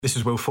This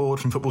is Will Ford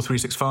from Football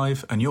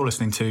 365, and you're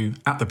listening to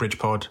At the Bridge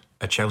Pod,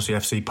 a Chelsea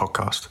FC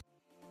podcast.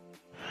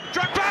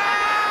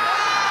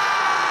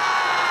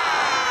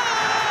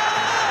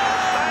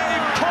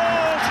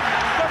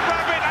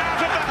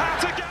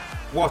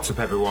 What's up,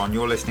 everyone?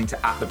 You're listening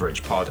to At the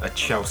Bridge Pod, a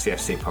Chelsea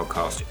FC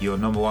podcast, your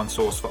number one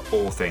source for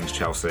all things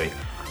Chelsea.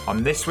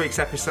 On this week's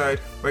episode,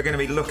 we're going to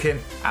be looking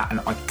at an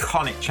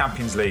iconic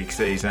Champions League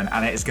season,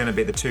 and it is going to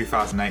be the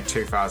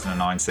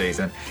 2008-2009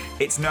 season.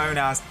 It's known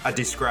as a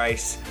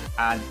disgrace,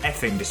 an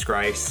effing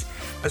disgrace,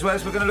 as well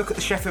as we're going to look at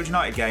the Sheffield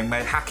United game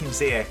where Hakim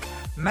Ziyech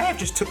may have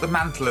just took the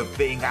mantle of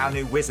being our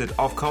new wizard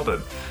of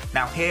Cobham.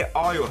 Now, here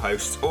are your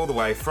hosts all the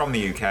way from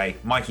the UK,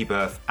 Mikey,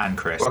 Berth and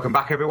Chris. Welcome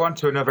back, everyone,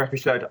 to another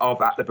episode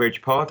of At the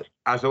Bridge Pod.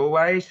 As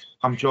always,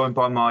 I'm joined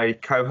by my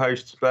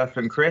co-hosts, Berth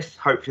and Chris.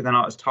 Hopefully they're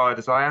not as tired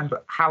as I am,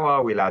 but how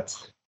are we,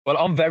 lads? Well,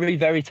 I'm very,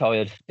 very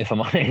tired, if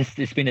I'm honest.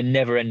 It's been a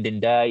never-ending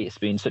day. It's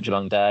been such a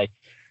long day,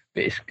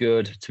 but it's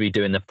good to be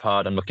doing the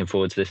pod. I'm looking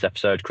forward to this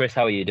episode. Chris,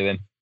 how are you doing?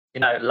 You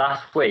know,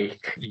 last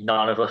week,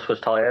 none of us was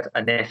tired,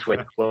 and this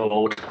week, we're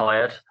all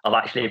tired. I've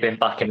actually been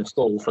back in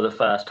school for the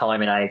first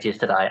time in ages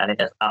today, and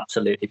it has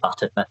absolutely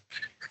battered me.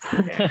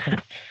 Yeah.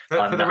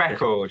 For the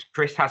record,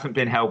 Chris hasn't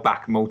been held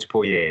back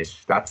multiple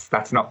years.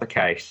 That's not the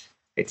case.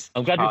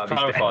 I'm glad you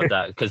clarified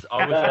that, because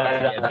I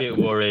was a bit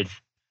worried.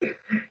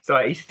 So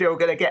he's still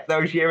going to get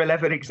those Year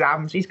 11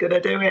 exams. He's going to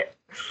do it.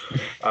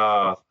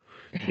 Yeah,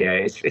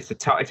 it's a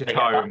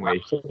tiring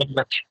week.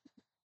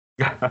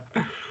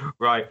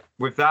 Right,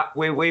 with that,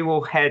 we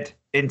will head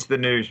into the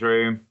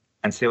newsroom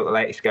and see what the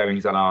latest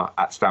goings on are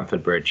at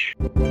Stamford Bridge.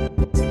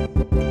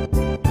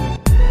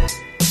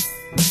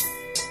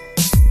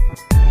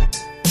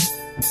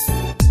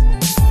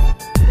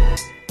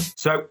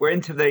 So we're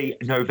into the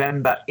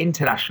November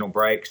international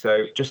break,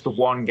 so just the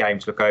one game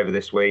to look over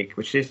this week,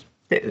 which is a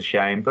bit of a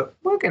shame, but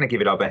we're going to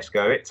give it our best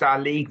go. It's our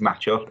league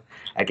matchup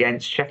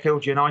against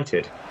Sheffield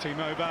United.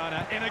 Timo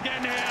Werner in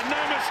again here,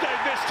 no mistake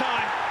this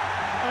time.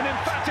 An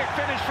emphatic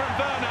finish from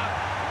Werner,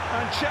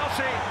 and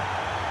Chelsea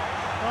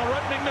are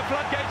opening the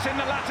floodgates in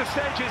the latter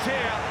stages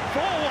here.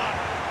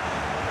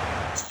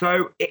 4-1.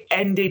 So it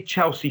ended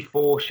Chelsea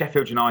 4,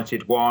 Sheffield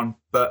United 1,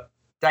 but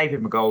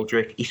David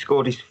McGoldrick, he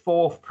scored his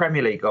fourth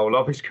Premier League goal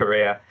of his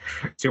career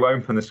to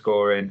open the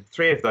scoring.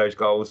 3 of those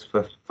goals,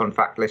 for fun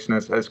fact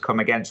listeners, has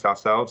come against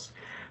ourselves.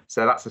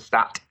 So that's a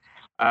stat.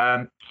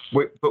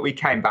 But we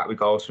came back with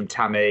goals from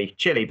Tammy,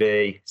 Chili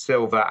B,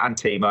 Silva and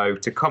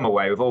Timo to come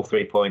away with all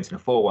 3 points in a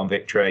 4-1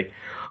 victory.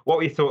 What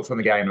were your thoughts on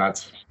the game,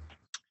 lads?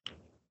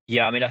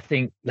 Yeah, I mean, I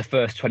think the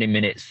first 20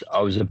 minutes,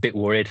 I was a bit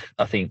worried.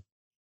 I think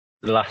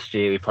last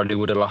year we probably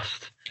would have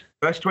lost.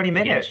 First 20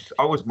 minutes,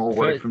 I was more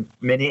worried from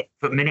minute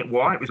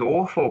 1. It was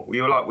awful.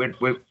 You were like,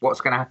 what's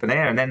going to happen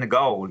here? And then the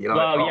goal. You're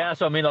like, well, yeah,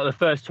 so I mean, like the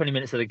first 20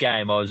 minutes of the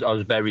game, I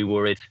was very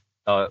worried.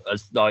 I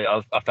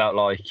felt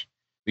like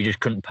we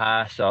just couldn't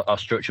pass. Our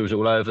structure was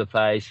all over the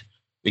place.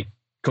 We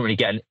couldn't really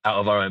get out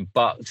of our own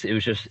box. It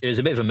was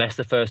a bit of a mess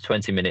the first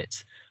 20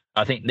 minutes.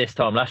 I think this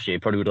time last year,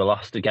 probably would have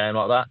lost a game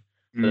like that.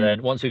 But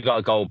then once we got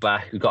a goal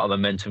back, we got our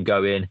momentum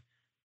going.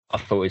 I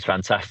thought it was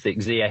fantastic.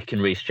 Ziyech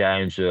and Reece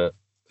James were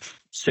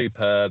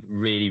superb,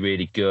 really,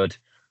 really good.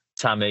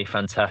 Tammy,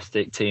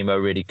 fantastic.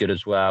 Timo, really good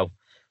as well.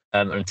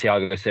 And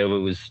Thiago Silva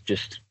was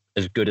just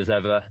as good as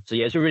ever. So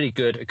yeah, it's a really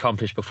good,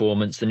 accomplished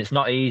performance. And it's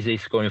not easy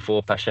scoring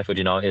 4 past Sheffield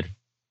United.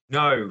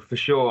 No, for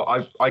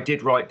sure. I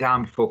did write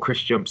down before Chris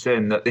jumps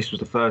in that this was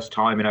the first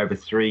time in over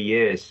 3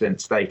 years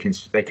since they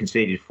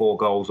conceded 4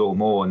 goals or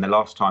more, and the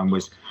last time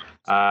was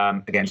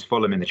against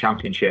Fulham in the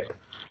Championship.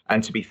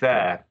 And to be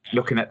fair,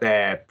 looking at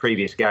their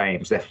previous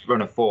games, their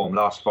run of form,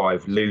 last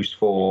 5, lose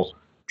 4,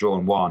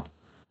 drawn 1.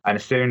 And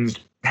as soon as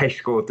they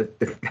scored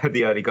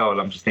the early goal,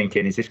 I'm just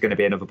thinking, is this going to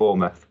be another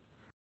Bournemouth?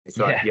 It's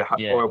like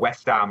or a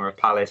West Ham or a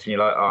Palace, and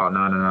you're like, oh,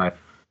 no.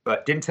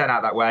 But didn't turn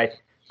out that way.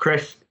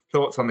 Chris,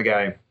 thoughts on the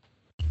game?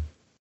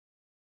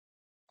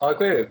 I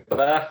agree with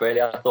Berth,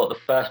 really. I thought the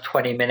first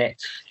 20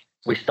 minutes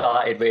we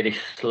started really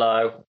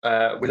slow.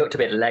 We looked a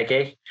bit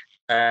leggy.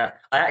 I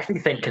actually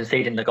think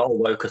conceding the goal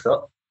woke us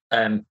up.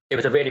 It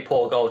was a really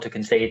poor goal to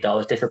concede, though. I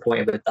was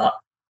disappointed with that,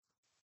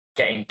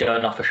 getting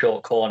done off a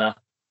short corner.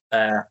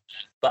 But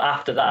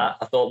after that,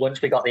 I thought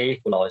once we got the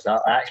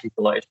equaliser, I actually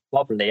thought it was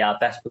probably our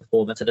best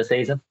performance of the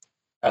season.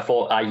 I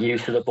thought our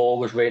use of the ball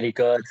was really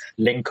good.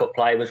 Link-up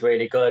play was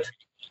really good.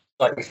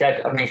 Like you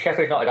said, I mean,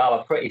 Sheffield United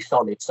are pretty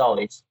solid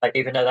sides. Like,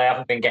 even though they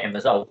haven't been getting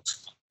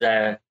results,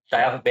 they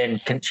haven't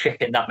been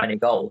chipping that many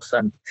goals.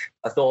 And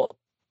I thought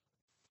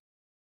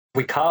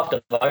we carved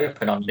them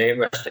open on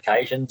numerous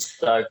occasions.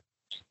 So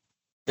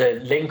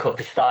the link-up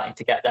is starting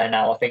to get there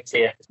now. I think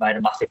Ziyech has made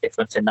a massive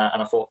difference in that.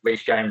 And I thought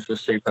Reece James was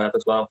superb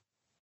as well.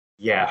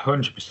 Yeah,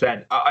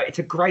 100%. It's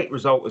a great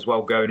result as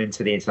well going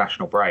into the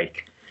international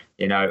break.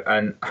 You know,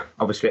 and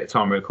obviously at the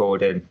time of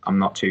recording, I'm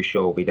not too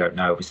sure. We don't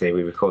know. Obviously,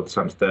 we record this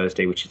on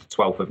Thursday, which is the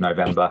 12th of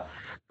November.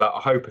 But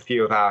I hope a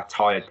few of our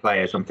tired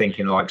players, I'm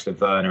thinking the likes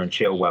of Werner and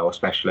Chilwell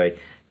especially,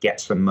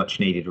 get some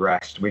much-needed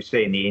rest. We've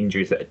seen the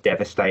injuries that are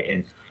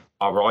devastating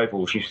our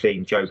rivals. You've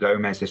seen Joe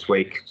Gomez this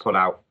week pull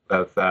out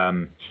of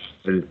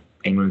the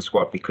England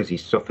squad because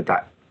he's suffered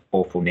that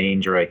awful knee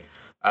injury.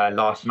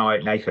 Last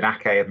night, Nathan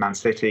Ake of Man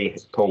City,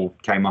 Paul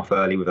came off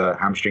early with a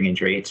hamstring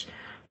injury. It's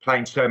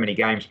playing so many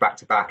games back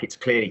to back. It's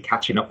clearly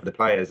catching up with the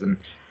players. And,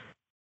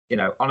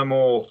 on a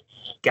more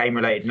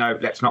game-related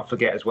note, let's not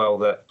forget as well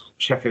that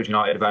Sheffield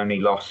United have only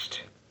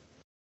lost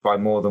by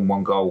more than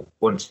one goal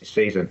once this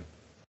season.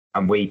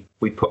 And we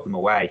put them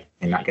away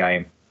in that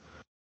game.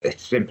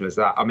 It's simple as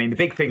that. I mean, the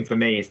big thing for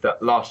me is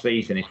that last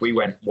season, if we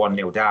went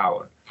 1-0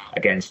 down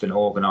against an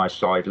organised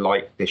side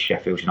like this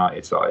Sheffield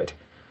United side,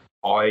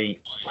 I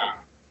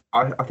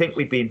think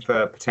we'd be in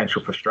for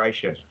potential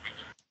frustration.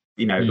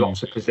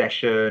 Lots of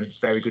possession,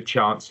 very good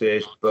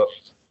chances, but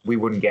we'd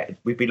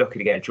be lucky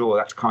to get a draw.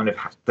 That's kind of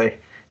the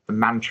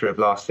mantra of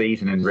last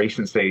season and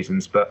recent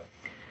seasons. But,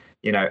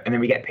 and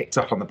then we get picked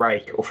up on the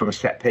break or from a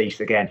set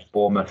piece. Again,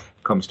 Bournemouth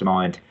comes to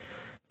mind.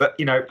 But,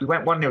 we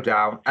went 1-0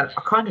 down, and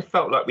I kind of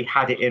felt like we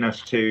had it in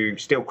us to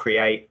still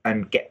create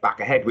and get back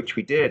ahead, which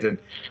we did. And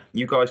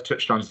you guys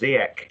touched on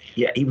Ziyech.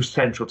 Yeah, he was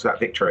central to that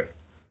victory.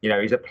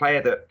 He's a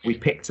player that we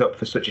picked up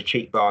for such a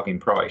cheap bargain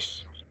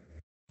price,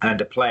 and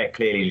a player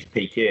clearly in his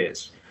peak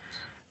years.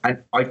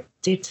 And I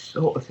did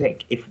sort of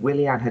think if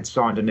Willian had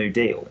signed a new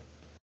deal,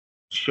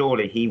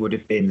 surely he would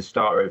have been the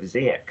starter over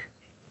Ziyech.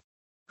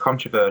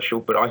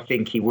 Controversial, but I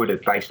think he would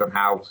have, based on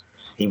how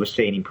he was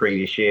seen in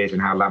previous years and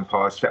how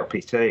Lampard set up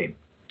his team.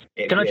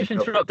 Can I just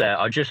interrupt there?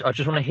 I just want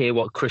to hear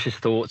what Chris's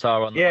thoughts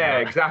are on that. Yeah,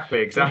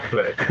 exactly.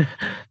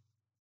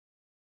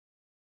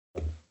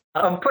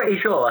 I'm pretty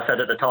sure I said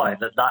at the time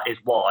that is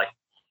why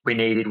we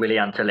needed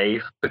Willian to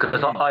leave,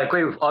 because I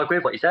agree with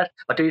what you said.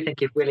 I do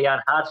think if Willian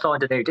had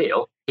signed a new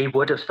deal, he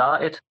would have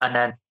started, and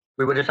then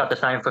we would have had the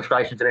same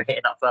frustrations of him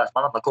hitting that first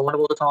man on the corner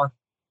all the time.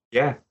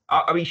 Yeah,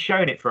 I mean,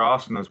 showing it for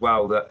Arsenal as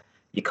well, that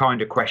you're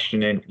kind of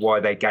questioning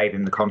why they gave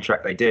him the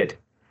contract they did.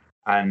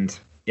 And,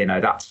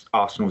 that's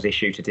Arsenal's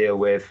issue to deal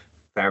with.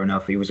 Fair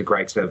enough, he was a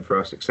great servant for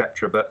us,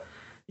 etc. But,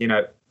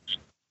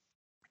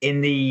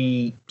 in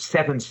the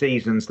 7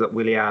 seasons that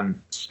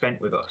Willian spent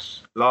with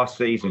us, last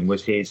season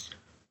was his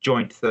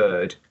joint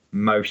third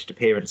most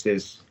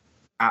appearances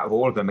out of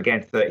all of them.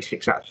 Again,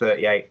 36 out of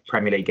 38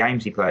 Premier League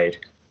games he played.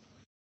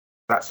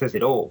 That says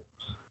it all.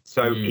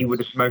 So he would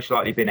have most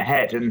likely been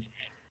ahead. And,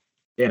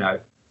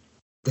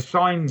 the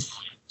signs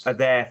are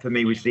there for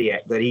me with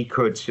Ziyech that he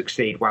could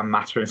succeed Juan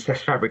Mata and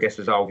Cesc Fabregas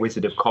as our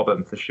Wizard of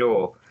Cobham for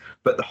sure.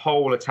 But the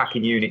whole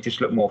attacking unit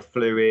just looked more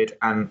fluid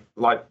and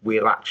like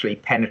we'll actually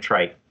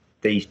penetrate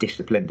these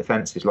disciplined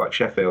defences like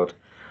Sheffield.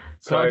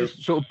 So I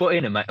just sort of butt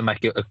in and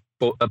make a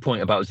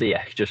point about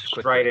Ziyech just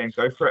quickly. Straight in,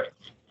 go for it.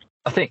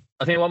 I think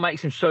what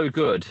makes him so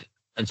good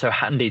and so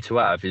handy to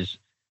have is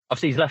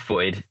obviously he's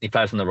left-footed, he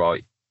plays on the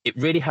right. It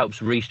really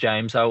helps Reece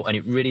James out, and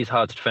it really is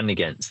hard to defend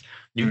against.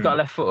 You've got a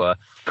left footer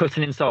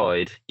cutting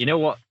inside. You know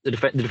what? The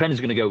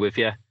defender's going to go with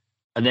you,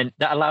 and then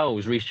that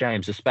allows Reece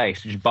James the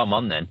space to just bomb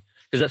on then.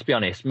 Because let's be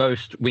honest,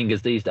 most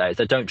wingers these days,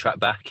 they don't track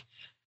back.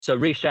 So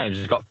Reece James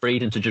has got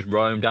freedom to just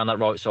roam down that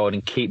right side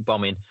and keep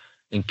bombing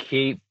and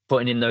keep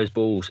putting in those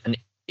balls. And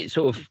it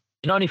sort of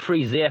not only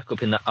frees Ziyech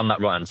up on that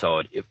right hand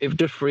side, it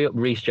does free up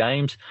Reece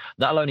James.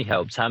 That'll only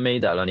help Tammy.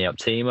 That'll only help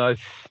Timo.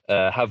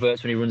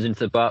 Havertz when he runs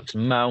into the box.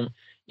 Mount.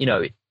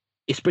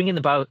 It's bringing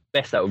the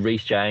best out of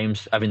Reece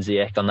James, having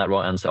Ziyech on that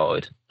right hand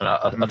side. And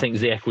I think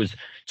Ziyech was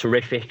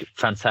terrific,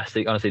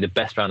 fantastic. Honestly, the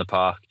best round the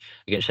park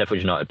against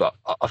Sheffield United. But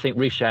I think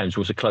Reece James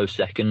was a close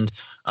second,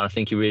 and I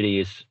think he really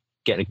is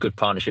getting a good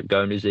partnership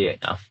going with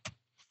Ziyech now.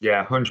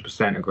 Yeah,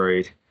 100%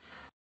 agreed.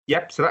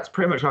 Yep, so that's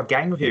pretty much our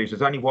game reviews.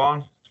 There's only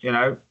one,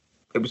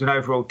 it was an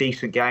overall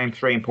decent game,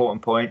 3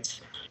 important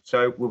points.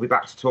 So we'll be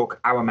back to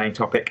talk our main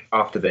topic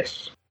after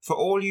this. For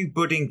all you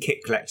budding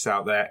kit collectors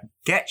out there,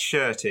 Get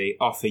Shirty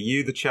offer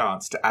you the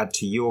chance to add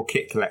to your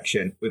kit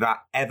collection without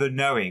ever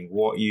knowing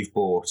what you've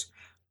bought.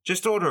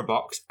 Just order a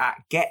box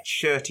at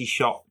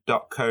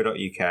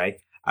getshirtyshop.co.uk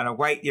and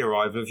await the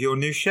arrival of your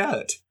new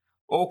shirt.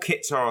 All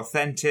kits are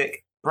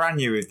authentic, brand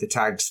new with the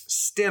tags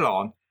still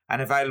on,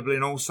 and available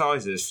in all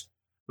sizes.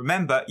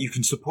 Remember, you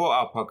can support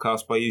our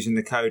podcast by using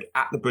the code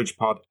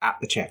 @thebridgepod at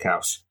the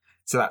checkout.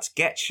 So that's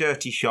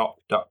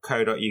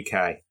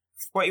getshirtyshop.co.uk.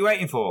 What are you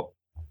waiting for?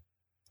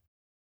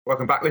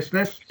 Welcome back,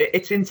 listeners.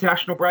 It's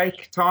international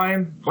break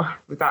time.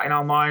 With that in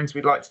our minds,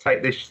 we'd like to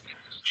take this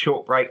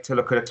short break to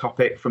look at a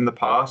topic from the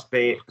past,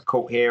 be it a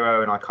cult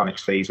hero, an iconic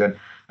season,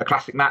 a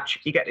classic match.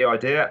 You get the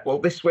idea. Well,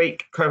 this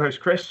week,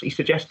 co-host Chris, he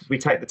suggested we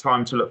take the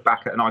time to look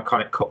back at an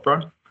iconic cup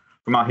run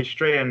from our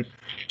history and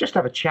just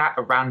have a chat,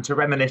 a rant, to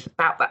reminisce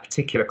about that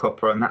particular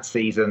cup run, that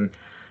season.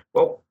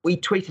 Well, we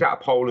tweeted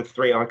out a poll of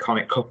 3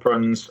 iconic cup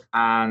runs,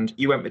 and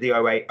you went with the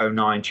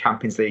 08-09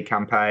 Champions League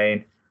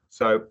campaign.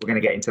 So we're going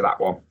to get into that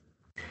one.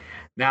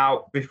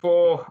 Now,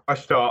 before I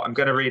start, I'm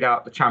going to read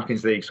out the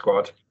Champions League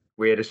squad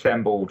we had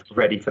assembled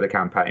ready for the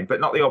campaign,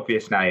 but not the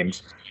obvious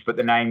names, but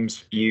the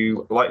names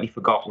you likely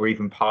forgot were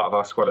even part of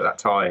our squad at that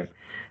time.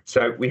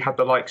 So we had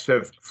the likes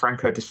of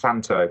Franco De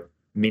Santo,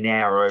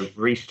 Minero,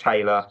 Reece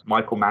Taylor,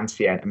 Michael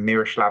Mancien, and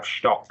Miroslav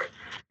Stock.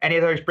 Any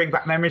of those bring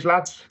back memories,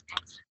 lads?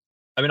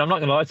 I mean, I'm not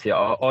going to lie to you.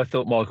 I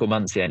thought Michael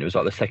Mancien was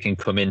like the second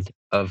coming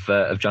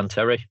of John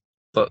Terry.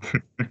 But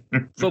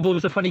football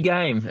was a funny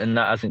game, and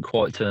that hasn't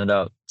quite turned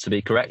out to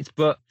be correct.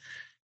 But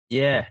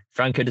yeah,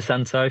 Franco De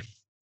Santo,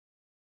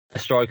 a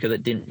striker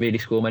that didn't really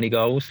score many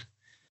goals.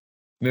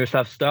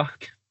 Miroslav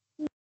Stoch,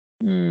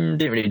 didn't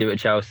really do it at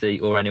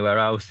Chelsea or anywhere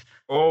else.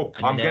 Oh,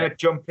 I'm going to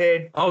jump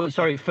in. Oh,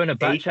 sorry,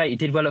 Fenerbahce. He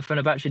did well at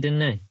Fenerbahce,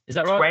 didn't he? Is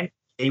that right?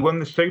 He won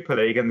the Super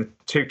League and the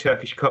 2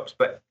 Turkish Cups,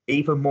 but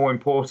even more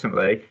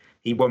importantly,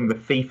 he won the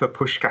FIFA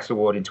Puskás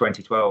Award in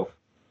 2012.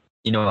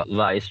 You know what?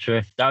 That is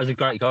true. That was a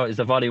great goal. It was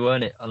a volley,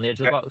 weren't it? On the edge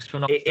of the box, for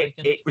not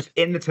mistaken. It was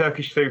in the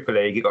Turkish Super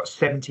League. He got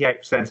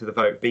 78% of the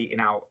vote,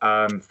 beating out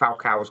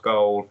Falcao's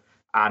goal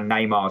and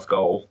Neymar's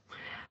goal.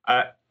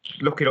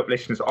 Look it up,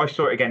 listeners. I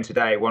saw it again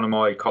today. One of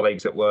my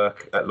colleagues at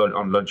work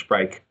on lunch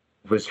break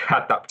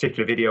had that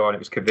particular video on. It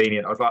was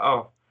convenient. I was like,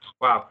 oh,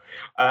 wow.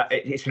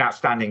 It's an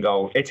outstanding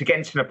goal. It's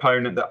against an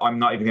opponent that I'm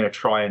not even going to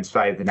try and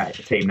say the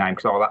team name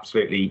because I'll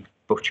absolutely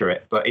butcher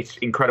it. But it's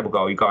an incredible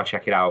goal. You've got to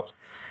check it out.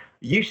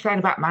 You saying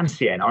about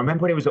Mancien, I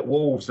remember when he was at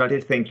Wolves, and I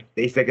did think,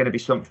 is there going to be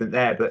something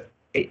there? But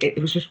it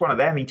was just one of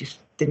them. He just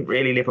didn't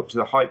really live up to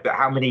the hype. But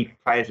how many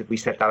players have we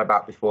said that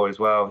about before as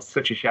well? It's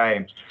such a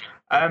shame.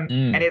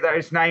 Any of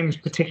those names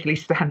particularly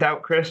stand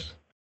out, Chris?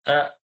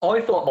 I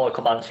thought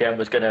Michael Mancien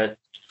was going to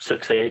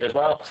succeed as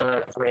well.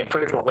 So we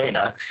improved what we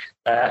know.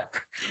 And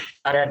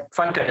then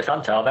Franco De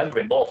Santo, I remember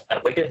him more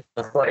at Wigan.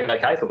 I thought he was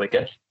okay for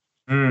Wigan.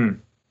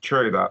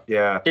 True that,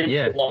 yeah.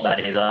 Didn't want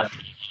many though.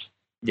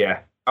 Yeah.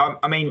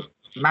 I mean,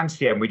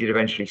 Mancien we did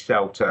eventually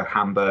sell to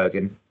Hamburg,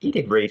 and he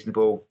did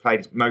reasonable,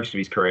 played most of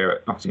his career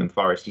at Nottingham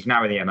Forest. He's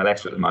now in the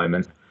MLS at the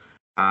moment.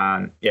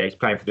 And yeah, he's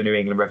playing for the New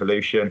England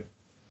Revolution,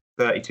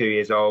 32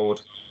 years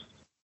old.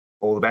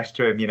 All the best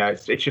to him. You know,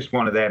 it's just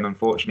one of them.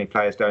 Unfortunately,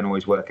 players don't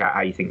always work out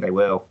how you think they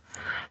will.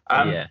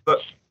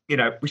 But, you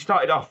know, we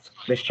started off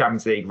this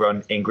Champions League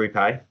run in Group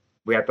A.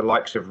 We had the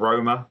likes of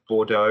Roma,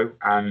 Bordeaux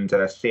and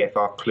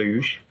CFR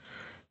Cluj.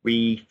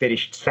 We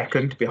finished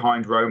second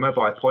behind Roma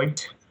by a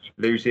point,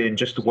 losing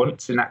just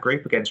once in that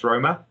group against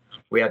Roma.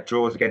 We had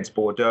draws against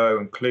Bordeaux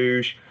and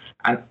Cluj,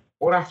 and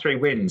all our 3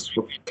 wins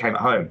came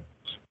at home.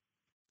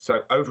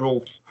 So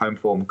overall, home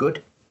form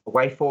good,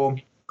 away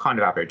form kind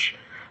of average.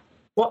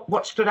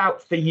 What stood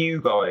out for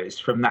you guys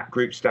from that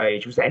group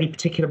stage? Was there any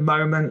particular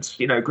moments?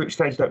 You know, group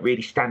stages don't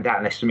really stand out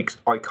unless something's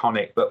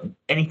iconic, but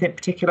anything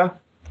particular?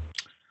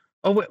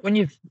 Oh, when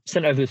you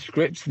sent over the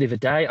scripts the other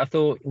day, I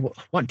thought,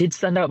 what did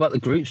stand out about the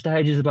group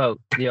stages about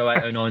the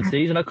 08-09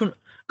 season? I couldn't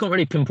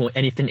really pinpoint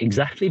anything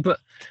exactly, but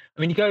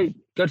I mean, you go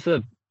to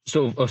the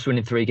sort of us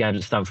winning 3 games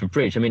at Stamford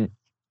Bridge. I mean,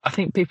 I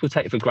think people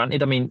take it for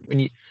granted. I mean, when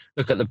you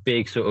look at the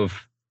big sort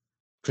of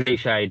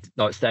cliched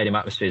like stadium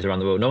atmospheres around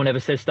the world, no one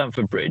ever says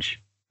Stamford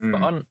Bridge.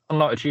 But on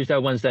like a Tuesday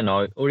or Wednesday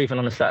night, or even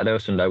on a Saturday or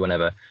Sunday,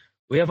 whenever,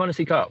 we have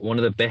honestly got one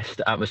of the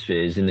best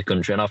atmospheres in the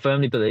country, and I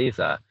firmly believe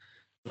that.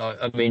 Like,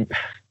 I mean,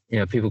 you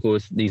know, people call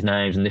us these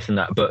names and this and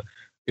that, but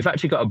we've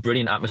actually got a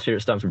brilliant atmosphere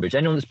at Stamford Bridge.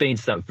 Anyone that's been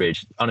to Stamford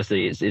Bridge,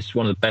 honestly, it's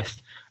one of the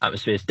best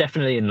atmospheres,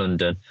 definitely in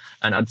London,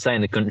 and I'd say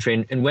in the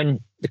country. And when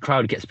the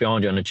crowd gets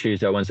behind you on a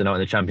Tuesday or Wednesday night in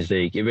the Champions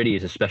League, it really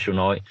is a special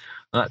night.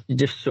 And that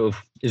just sort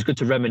of, it's good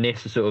to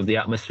reminisce sort of the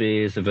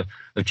atmospheres of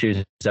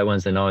Tuesday,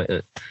 Wednesday night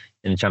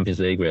in the Champions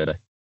League, really.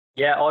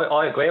 Yeah,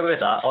 I agree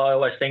with that. I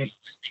always think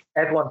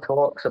everyone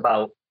talks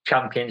about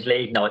Champions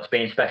League nights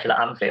being special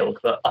at Anfield,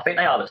 but I think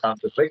they are at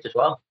Stamford Bridge as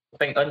well. I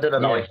think under the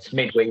lights,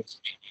 midweek,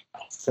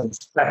 some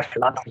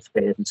special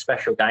atmospheres and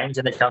special games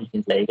in the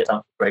Champions League at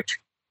Stamford Bridge.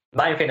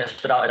 The main thing that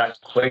stood out at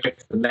that group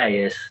for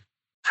me is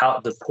how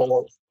the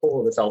poor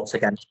results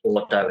against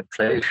Bordeaux and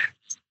Cluj.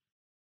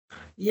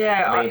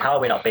 Yeah, I mean, how are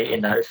we not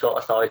beating those sort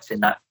of sides in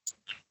that?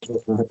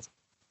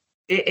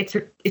 It's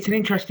an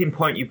interesting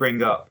point you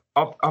bring up.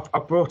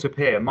 I've brought up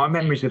here, my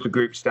memories of the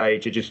group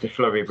stage are just a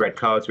flurry of red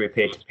cards we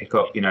appeared to pick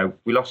up. You know,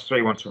 we lost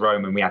 3-1 to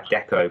Rome and we had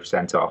Deco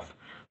sent off.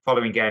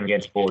 Following game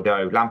against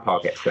Bordeaux,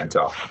 Lampard gets sent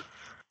off.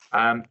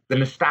 The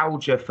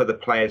nostalgia for the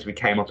players we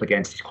came up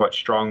against is quite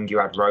strong. You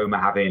had Roma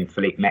having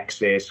Felipe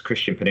Mexis,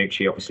 Christian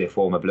Panucci, obviously a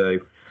former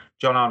Blue,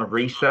 John Arne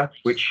Riise,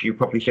 which you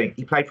probably think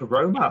he played for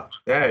Roma.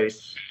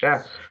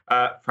 Francesco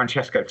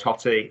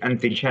Totti and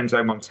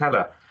Vincenzo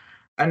Montella.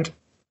 And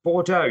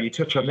Bordeaux, you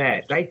touch on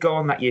there, they'd go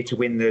on that year to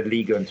win the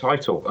Ligue 1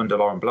 title under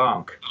Laurent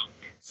Blanc.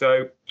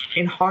 So,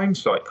 in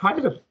hindsight, kind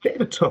of a bit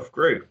of a tough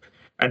group.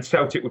 And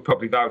Celtic would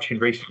probably vouch in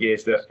recent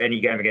years that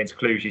any game against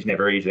Cluj is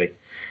never easy.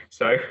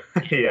 So,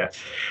 yeah.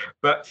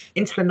 But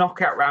into the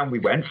knockout round we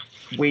went.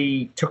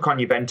 We took on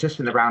Juventus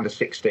in the round of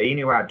 16,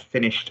 who had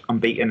finished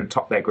unbeaten and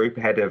topped their group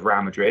ahead of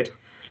Real Madrid.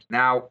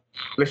 Now,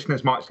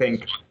 listeners might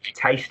think,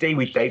 tasty,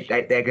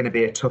 they're going to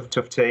be a tough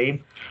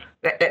team.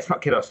 Let's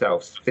not kid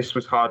ourselves. This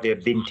was hardly a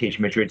vintage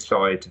Madrid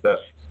side that,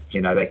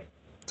 you know, they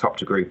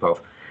topped a group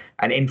of.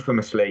 And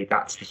infamously,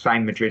 that's the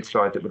same Madrid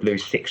side that would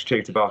lose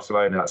 6-2 to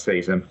Barcelona that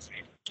season.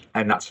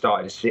 And that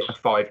started a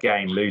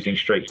 5-game losing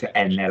streak to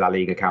end their La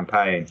Liga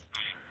campaign.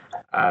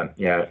 But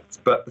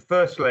the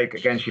first leg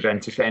against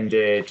Juventus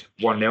ended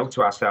 1-0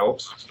 to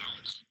ourselves.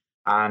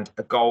 And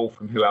a goal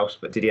from who else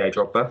but Didier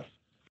Drogba.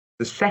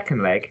 The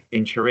second leg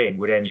in Turin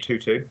would end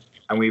 2-2.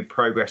 and we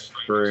progressed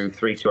through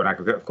 3-2 on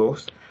aggregate, of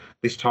course.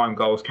 This time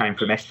goals came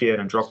from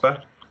Essien and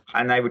Drogba,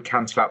 and they would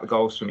cancel out the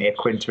goals from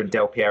Quinta and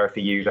Del Piero for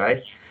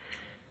Juve.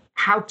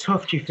 How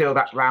tough do you feel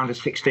that round of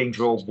 16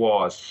 draw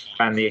was,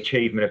 and the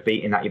achievement of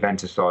beating that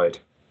Juventus side?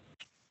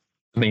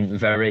 I mean,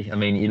 very. I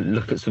mean, you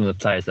look at some of the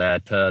players there,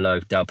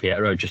 Pirlo, Del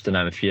Piero, just to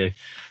name a few.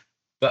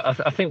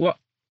 But I think what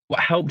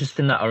helped us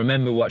in that, I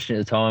remember watching at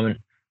the time, and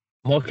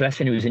Michael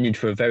Essien, he was injured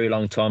for a very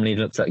long time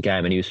leading up to that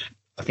game, and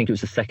I think it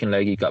was the second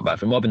leg he got back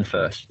from Robin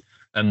first.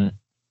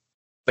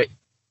 But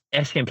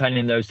Essien playing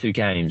in those two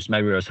games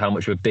made me realise how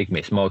much of a big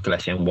miss Michael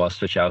Essien was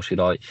for Chelsea.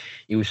 Like,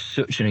 he was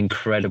such an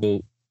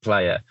incredible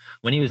player.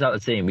 When he was out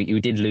of the team, we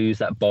did lose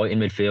that bite in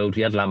midfield.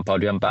 We had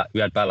Lampard, we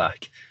had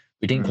Ballack.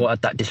 We didn't quite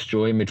have that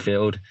destroy in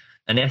midfield.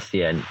 And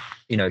Essien,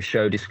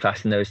 showed his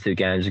class in those two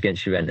games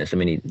against Juventus. I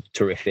mean, he's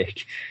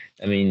terrific.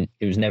 I mean,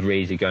 it was never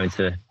easy going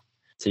to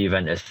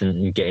Juventus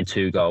and getting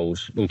 2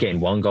 goals, or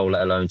getting 1 goal,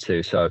 let alone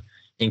 2. So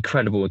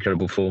incredible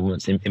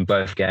performance in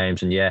both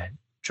games. And yeah,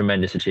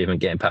 tremendous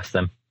achievement getting past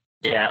them.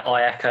 Yeah,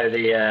 I echo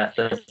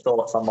the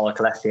thoughts on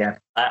Michael Essien.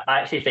 I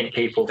actually think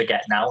people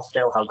forget now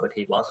still how good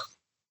he was.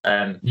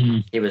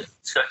 He was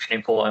such an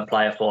important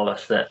player for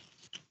us that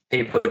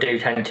people do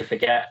tend to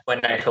forget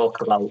when they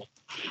talk about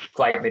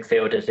great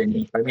midfielders in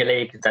the Premier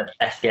League, that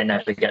Essien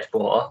never gets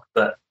brought up,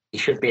 but he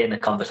should be in the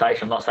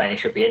conversation. I'm not saying he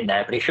should be in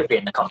there, but he should be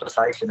in the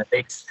conversation at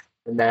least.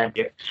 And then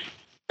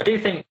I do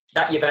think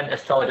that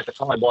Juventus side at the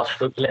time was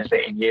struggling a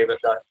bit in Europe,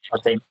 though.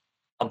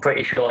 I'm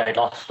pretty sure they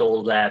lost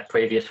all their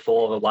previous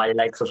 4 away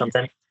legs or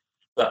something.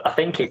 But I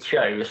think it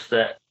shows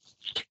that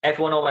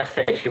everyone always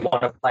says you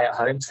want to play at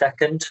home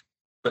second,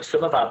 but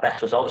some of our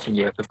best results in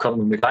Europe have come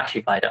when we've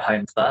actually played at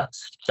home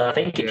first. So I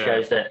think it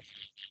shows that,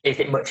 is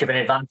it much of an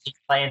advantage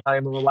playing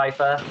home or away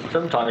first?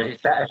 Sometimes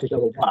it's better to go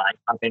away,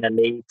 having a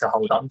lead to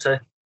hold on to,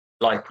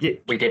 like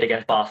we did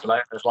against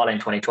Barcelona as well in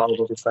 2012,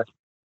 obviously.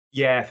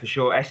 Yeah, for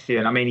sure.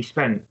 Essien, I mean, he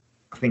spent,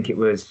 I think it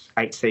was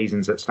 8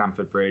 seasons at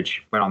Stamford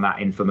Bridge, went on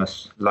that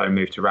infamous loan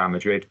move to Real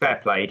Madrid. Fair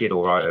play, he did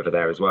all right over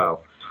there as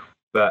well.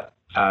 But,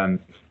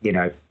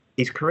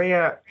 his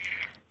career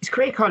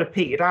kind of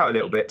petered out a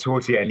little bit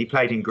towards the end. He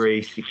played in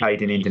Greece, he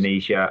played in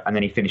Indonesia, and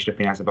then he finished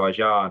up in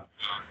Azerbaijan.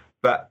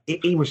 But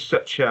he was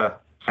such an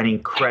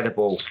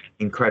incredible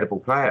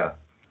player.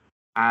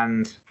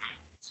 And,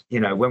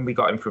 when we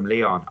got him from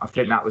Lyon, I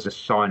think that was a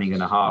signing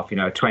and a half, a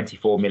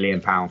 £24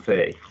 million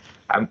fee.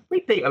 And we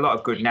beat a lot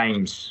of good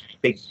names,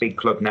 big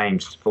club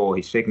names for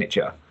his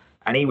signature.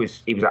 And he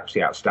was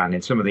absolutely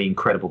outstanding. Some of the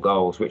incredible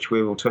goals, which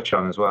we will touch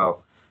on as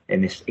well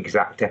in this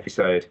exact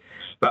episode.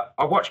 But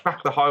I watched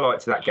back the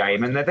highlights of that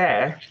game, and they're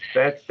there.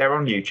 They're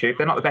on YouTube.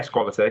 They're not the best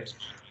quality.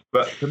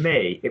 But for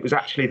me, it was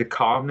actually the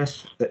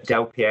calmness that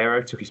Del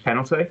Piero took his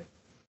penalty.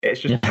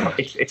 It's just,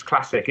 it's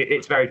classic.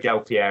 It's very Del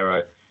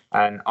Piero.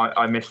 And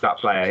I miss that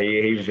player.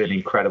 He was an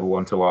incredible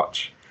one to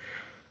watch.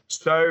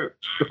 So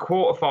the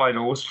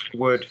quarterfinals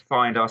would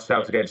find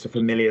ourselves against a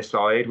familiar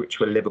side, which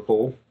were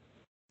Liverpool.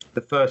 The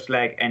first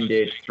leg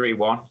ended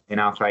 3-1 in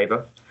our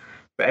favour.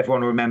 But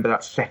everyone will remember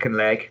that second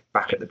leg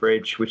back at the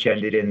Bridge, which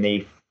ended in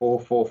the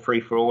 4-4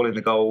 free-for-all in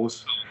the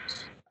goals.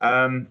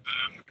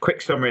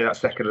 Quick summary of that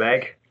second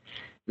leg.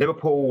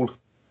 Liverpool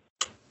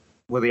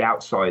were the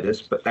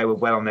outsiders, but they were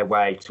well on their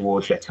way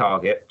towards their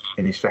target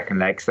in this second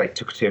leg. So they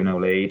took a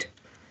 2-0 lead,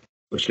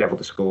 which levelled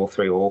the score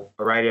 3-3.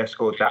 Aurelio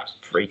scored that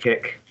free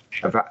kick.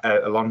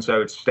 Alonso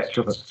had stepped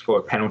up to score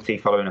a penalty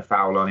following a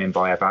foul on him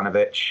by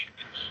Ivanovic.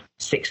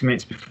 6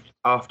 minutes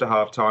after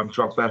half-time,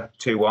 Drogba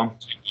 2-1.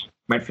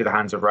 Went through the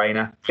hands of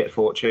Reina, bit of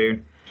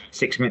fortune.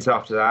 6 minutes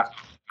after that,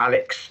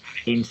 Alex,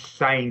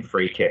 insane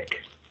free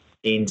kick.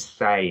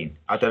 Insane.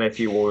 I don't know if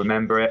you all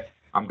remember it.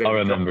 I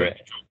remember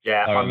it.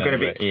 Yeah, I'm going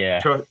to be. Yeah.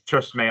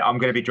 Trust me, I'm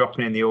going to be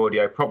dropping in the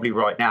audio probably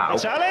right now.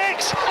 It's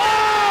Alex.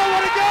 Oh,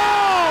 what a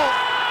goal!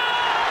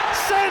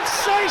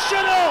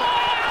 Sensational!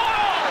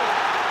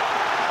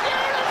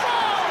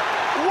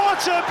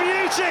 What a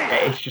beauty!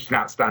 Yeah, it's just an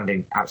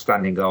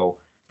outstanding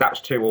goal. That was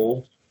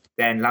 2-2.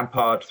 Then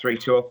Lampard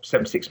 3-2 up,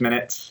 76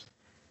 minutes.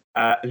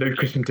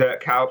 Lucas and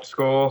Dirk Kuyt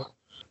score.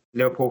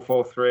 Liverpool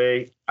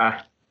 4-3.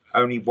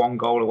 Only 1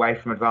 goal away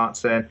from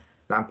advancing.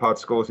 Lampard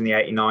scores in the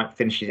 89th,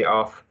 finishes it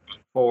off.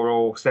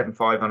 4-4,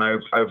 7-5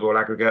 on overall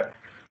aggregate.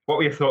 What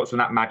were your thoughts on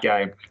that mad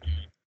game?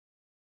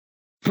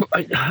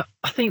 I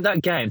think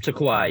that game took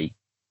away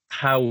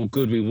how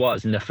good we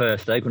was in the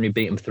first leg when we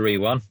beat them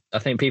 3-1. I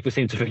think people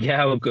seem to forget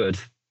how good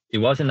he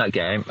was in that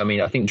game. I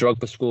mean, I think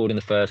Drogba scored in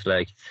the first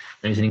leg,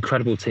 and it was an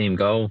incredible team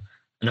goal.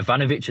 And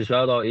Ivanovic as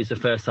well, though, it's the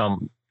first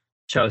time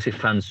Chelsea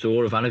fans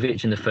saw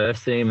Ivanovic in the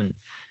first team and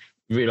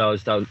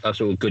realised how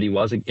sort of good he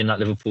was in that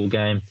Liverpool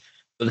game.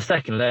 But the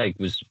second leg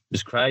was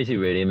crazy,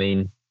 really. I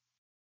mean,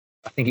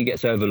 I think it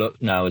gets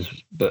overlooked now,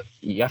 but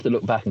you have to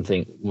look back and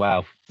think,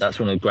 wow, that's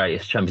one of the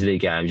greatest Champions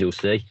League games you'll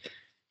see.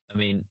 I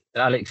mean,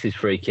 Alex's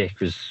free kick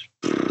was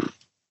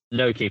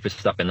no keeper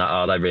stopping that,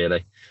 are they,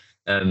 really?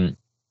 And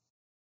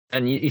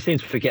you seem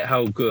to forget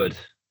how good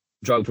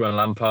Drogba and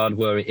Lampard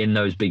were in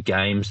those big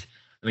games.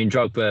 I mean,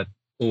 Drogba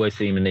always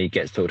seemingly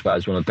gets talked about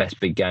as one of the best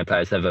big game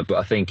players ever, but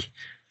I think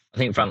I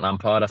think Frank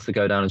Lampard has to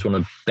go down as one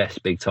of the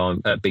best big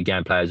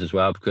game players as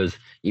well, because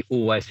he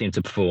always seemed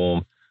to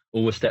perform,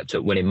 always stepped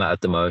up when it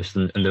mattered the most,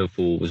 and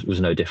Liverpool was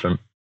no different.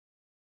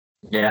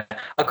 Yeah,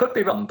 I could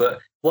be wrong, but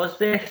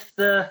was it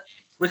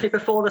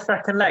before the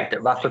second leg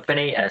that Rafa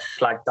Benitez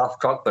slagged off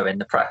Drogba in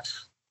the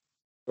press?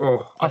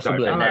 Oh,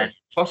 possibly. I don't know.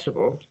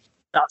 Possible.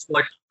 That's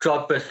why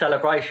Drogba's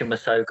celebration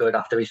was so good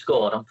after he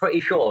scored. I'm pretty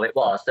sure it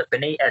was that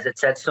Benitez had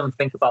said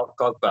something about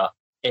Drogba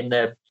in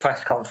the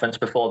press conference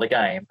before the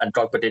game, and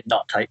Drogba did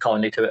not take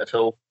kindly to it at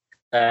all.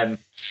 My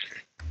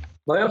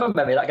other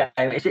memory of that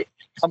game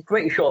I'm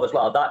pretty sure as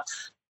well.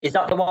 Is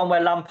that the one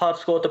where Lampard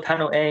scored the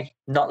penalty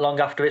not long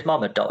after his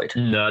mum had died?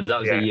 No, that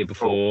was a year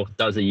before.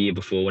 That was a year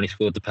before when he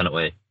scored the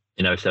penalty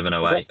in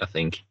 07-08, I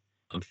think.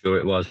 I'm sure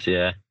it was,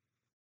 yeah.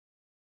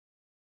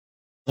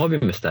 I might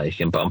be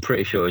mistaken, but I'm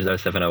pretty sure it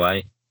was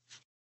 07-08.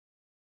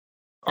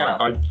 Yeah,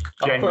 I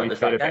genuinely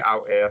feel a bit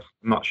out here.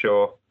 I'm not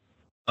sure.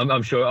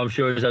 I'm sure it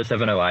was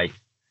 07-08.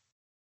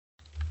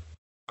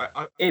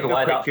 Either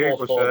way, that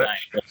 4-4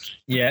 game.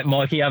 Yeah,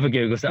 Mikey, have a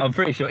Google search. I'm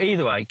pretty sure.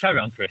 Either way, carry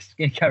on, Chris.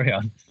 Carry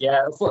on.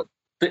 Yeah,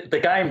 the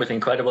game was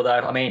incredible, though.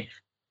 I mean,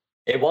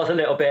 it was a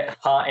little bit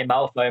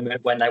heart-in-mouth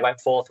moment when they went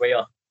 4-3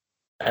 up.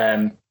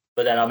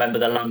 But then I remember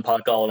the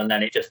Lampard goal, and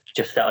then it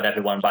just settled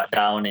everyone back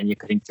down, and you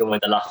could enjoy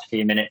the last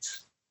few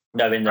minutes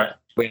knowing that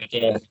we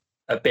had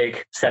a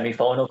big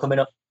semi-final coming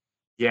up.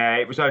 Yeah,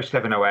 it was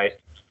 07-08.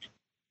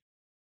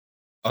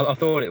 I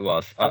thought it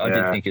was. I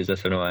didn't think it was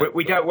 07-08.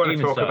 We don't want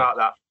to talk about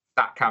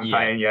that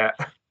campaign yet.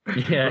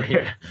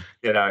 Yeah.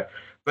 You know.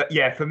 But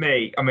yeah, for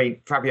me, I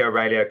mean, Fabio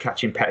Aurelio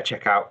catching Petr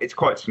Cech out, it's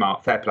quite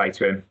smart. Fair play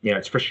to him. You know,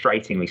 it's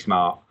frustratingly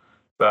smart.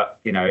 But,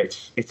 you know,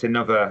 it's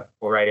another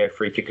Aurelio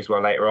free kick as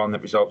well later on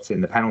that results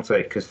in the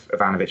penalty because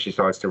Ivanovic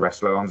decides to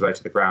wrestle Alonso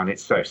to the ground.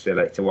 It's so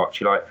silly to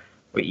watch.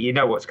 But you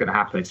know what's going to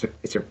happen.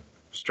 It's a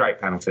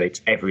straight penalty.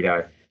 It's every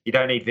day. You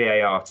don't need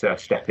VAR to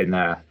step in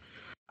there.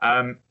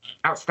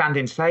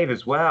 Outstanding save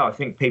as well. I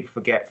think people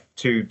forget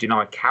to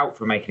deny Kaut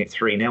for making it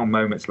 3-0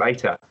 moments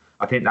later.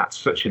 I think that's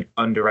such an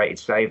underrated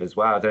save as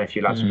well. I don't know if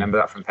you lads remember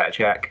that from Petr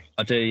Cech.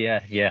 I do,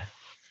 yeah.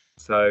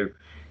 So,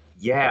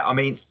 yeah, I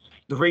mean,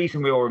 the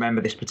reason we all remember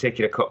this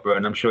particular cup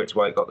run, I'm sure it's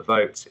why it got the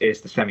votes,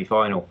 is the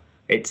semi-final.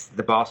 It's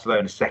the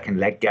Barcelona second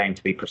leg game,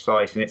 to be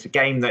precise. And it's a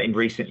game that in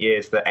recent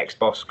years, the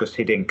ex-boss Gus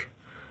Hiddink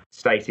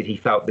stated he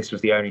felt this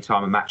was the only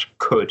time a match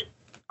could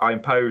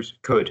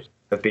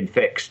have been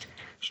fixed.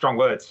 Strong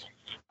words.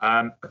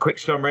 A quick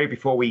summary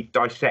before we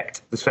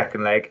dissect the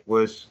second leg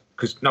was,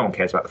 because no one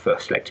cares about the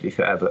first leg, to be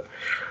fair, but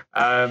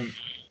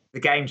the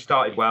game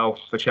started well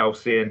for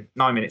Chelsea, and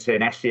 9 minutes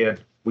in, Essien,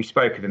 we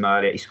spoke of him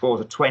earlier, he scores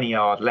a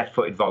 20-yard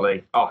left-footed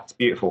volley. Oh, it's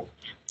beautiful.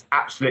 It's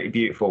absolutely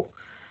beautiful.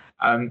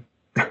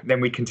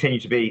 Then we continue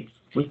to be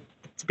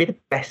the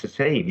better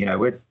team. You know,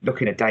 we're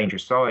looking a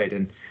dangerous side,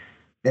 and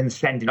then the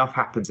sending off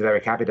happens of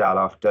Eric Abidal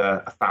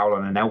after a foul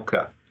on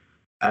Anelka.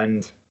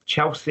 And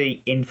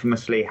Chelsea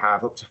infamously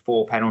have up to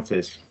 4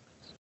 penalties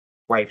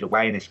waved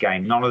away in this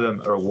game. None of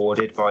them are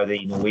awarded by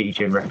the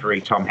Norwegian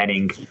referee Tom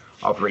Henning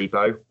of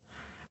Rebo.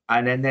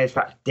 And then there's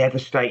that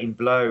devastating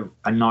blow,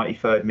 a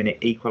 93rd minute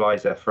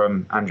equaliser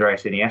from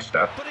Andreas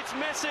Iniesta. But it's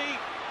Messi.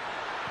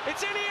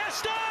 It's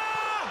Iniesta!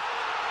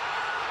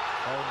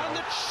 Oh, and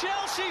the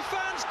Chelsea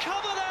fans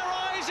cover their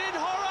eyes in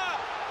horror.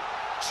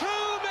 2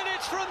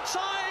 minutes from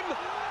time,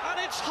 and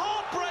it's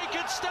heartbreak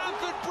at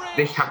Stamford Bridge.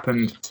 This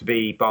happened to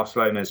be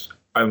Barcelona's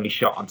only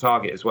shot on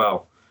target as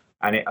well.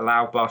 And it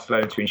allowed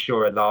Barcelona to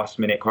ensure a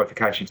last-minute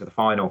qualification to the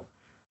final.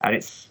 And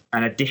it's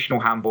an additional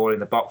handball in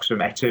the box from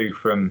Eto'o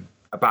from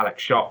a Ballack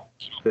shot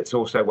that's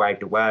also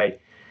waved away.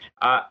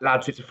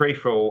 Lads, it's a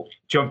free-for-all.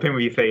 Jump in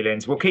with your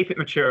feelings. We'll keep it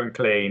mature and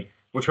clean.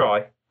 We'll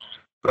try.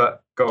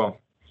 But go on.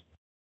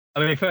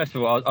 I mean, first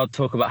of all, I'll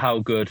talk about how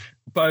good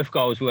both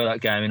goals were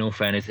that game, in all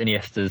fairness.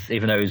 Iniesta's,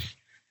 even though it was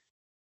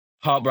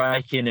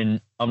heartbreaking,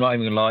 and I'm not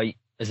even going to lie,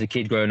 as a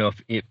kid growing up,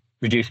 it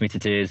reduced me to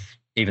tears,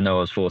 even though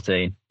I was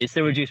 14. It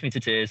still reduced me to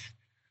tears.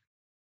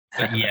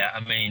 But yeah,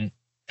 I mean,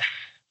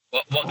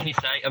 what can you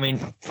say? I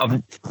mean,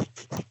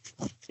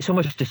 it's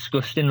almost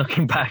disgusting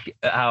looking back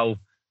at how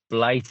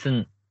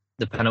blatant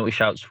the penalty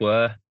shouts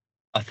were.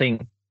 I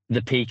think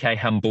the PK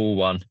handball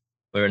one,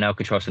 where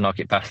Anelka tries to knock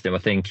it past him, I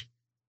think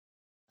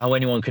how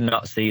anyone could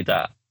not see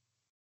that.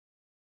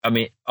 I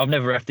mean, I've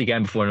never refed a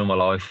game before in all my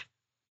life,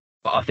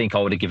 but I think I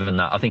would have given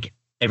that. I think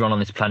everyone on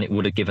this planet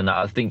would have given that.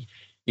 I think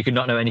you could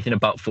not know anything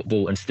about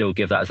football and still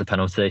give that as a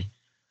penalty.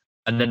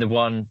 And then the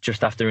one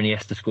just after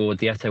Iniesta scored,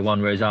 the Eto'o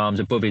one where his arms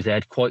above his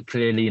head, quite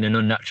clearly in an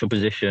unnatural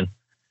position.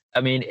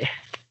 I mean,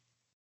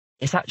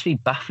 it's actually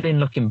baffling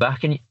looking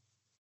back. And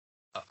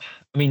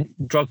I mean,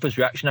 Drogba's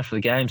reaction after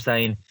the game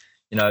saying,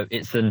 you know,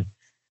 it's an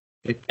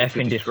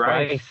effing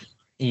disgrace.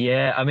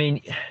 Yeah, I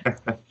mean,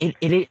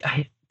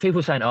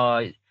 people saying,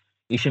 oh,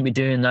 he shouldn't be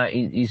doing that.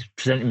 He's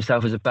presenting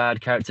himself as a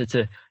bad character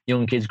to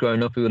young kids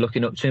growing up who are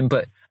looking up to him.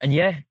 And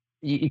yeah,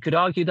 you could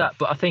argue that,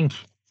 but I think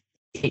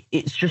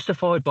it's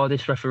justified by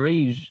this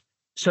referee who's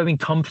so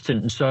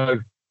incompetent and so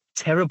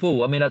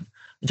terrible. I mean, I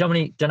don't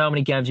know how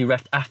many games he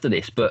refed after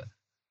this, but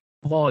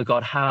my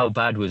God, how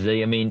bad was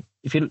he? I mean,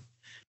 if you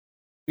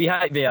we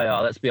hate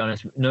VAR, let's be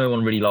honest. No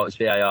one really likes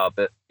VAR,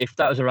 but if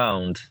that was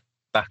around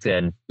back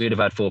then, we'd have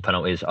had 4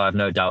 penalties. I have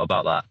no doubt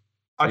about that.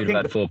 We'd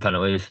have had 4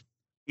 penalties.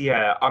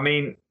 Yeah, I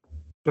mean,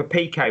 the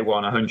PK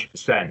one,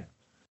 100%.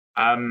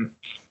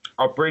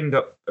 I'll bring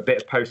up a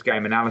bit of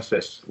post-game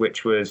analysis,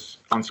 which was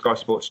on Sky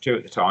Sports 2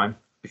 at the time,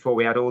 before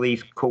we had all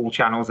these cool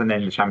channels, and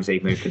then the Champions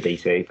League moved to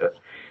BT. But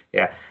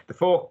yeah, the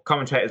 4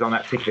 commentators on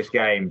that particular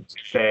game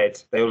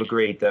said they all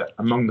agreed that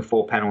among the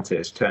 4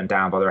 penalties turned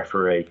down by the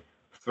referee,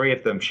 3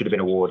 of them should have been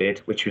awarded,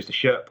 which was the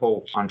shirt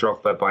pull on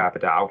Drogba by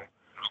Abadal,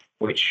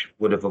 which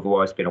would have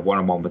otherwise been a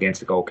 1-on-1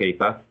 against the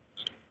goalkeeper.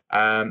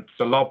 The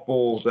lob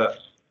ball that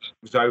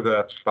was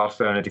over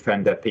Barcelona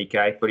defender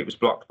PK, but it was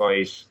blocked by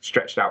his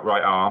stretched out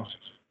right arm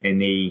in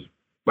the,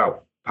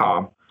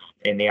 palm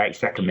in the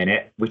 82nd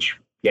minute, which,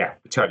 yeah,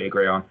 we totally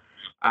agree on.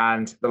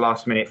 And the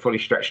last minute fully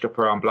stretched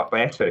upper arm blocked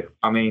by Eto'o.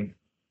 I mean,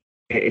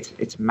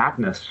 it's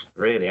madness,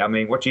 really. I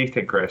mean, what do you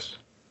think, Chris?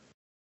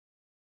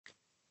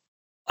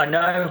 I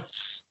know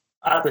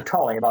at the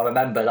time, I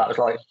remember that was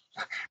like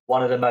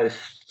one of the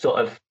most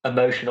sort of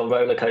emotional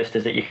roller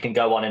coasters that you can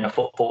go on in a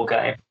football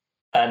game.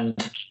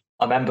 And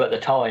I remember at the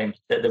time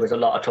that there was a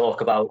lot of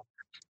talk about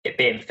it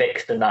being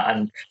fixed and that.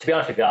 And to be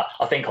honest with you,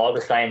 I think I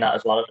was saying that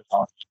as well at the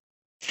time.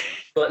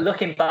 But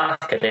looking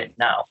back at it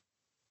now,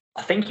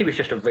 I think he was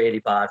just a really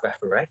bad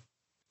referee.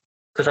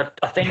 Because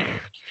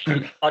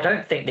I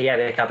don't think the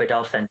Eric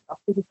Abidal send-off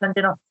was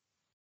sending off.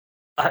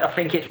 I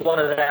think it's one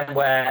of them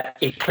where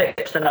he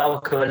clips an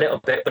Alka a little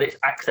bit, but it's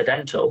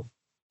accidental.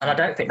 And I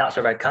don't think that's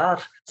a red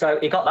card. So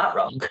he got that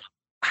wrong.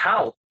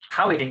 How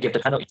he didn't give the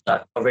penalty,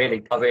 though, I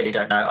really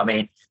don't know. I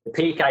mean, the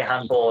PK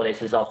handball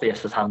is as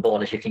obvious as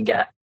handball as you can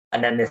get.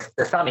 And then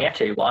the Sami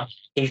Eto'o one,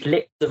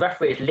 the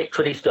referee is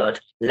literally stood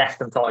less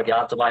than 5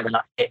 yards away when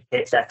that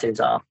hits Eto'o's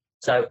arm.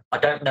 So I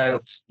don't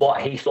know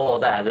what he saw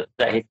there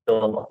that he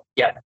thought,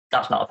 yeah,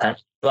 that's not a pen.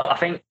 But I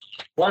think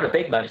one of the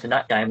big moments in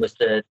that game was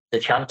the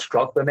chance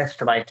Drogba missed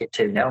to make it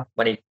 2-0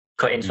 when he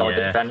cut inside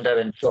the defender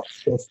and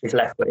dropped his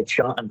left-footed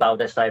shot and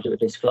Valdez saved it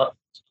with his foot.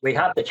 We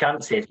had the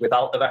chances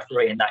without the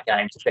referee in that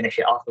game to finish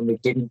it off, and we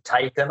didn't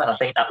take them. And I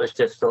think that was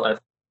just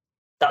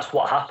that's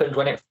what happened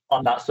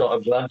on that sort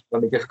of run,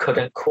 when we just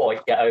couldn't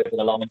quite get over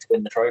the line to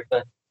win the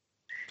trophy.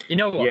 You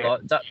know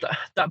what? Yeah.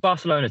 That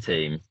Barcelona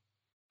team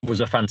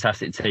was a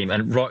fantastic team,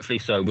 and rightfully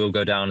so will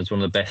go down as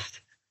one of the best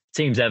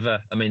teams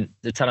ever. I mean,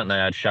 the talent they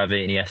had,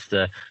 Xavi,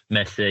 Iniesta,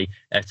 Messi,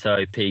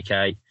 Eto'o,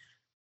 PK.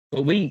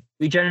 But we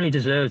generally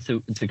deserved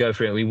to go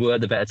through it. We were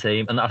the better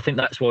team. And I think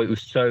that's why it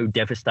was so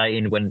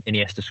devastating when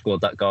Iniesta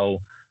scored that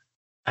goal,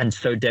 and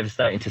so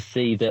devastating to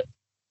see that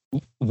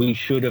we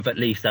should have at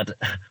least had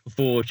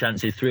 3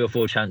 or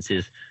 4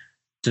 chances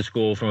to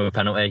score from a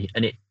penalty.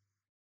 And it,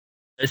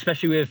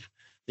 especially with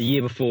the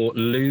year before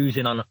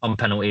losing on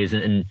penalties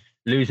and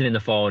losing in the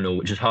final,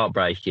 which was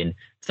heartbreaking,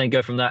 to then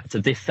go from that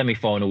to this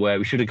semi-final where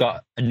we should have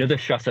got another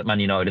shot at Man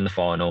United in the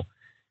final.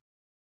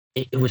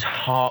 It was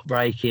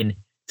heartbreaking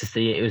to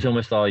see it. It was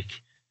almost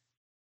like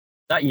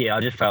that year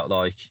I just felt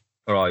like,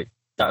 all right,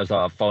 that was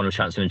our final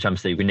chance to win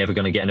Champions League. We're never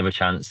going to get another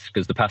chance,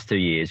 because the past 2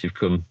 years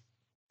we've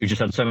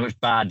just had so much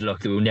bad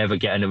luck that we'll never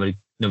get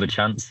another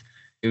chance.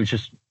 It was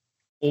just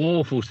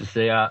awful to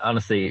see.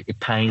 Honestly,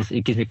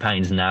 it gives me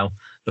pains now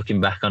looking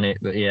back on it.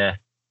 But yeah,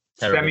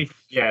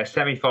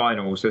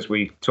 semi-finals, as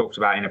we talked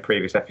about in a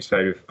previous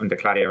episode of Under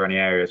Claudio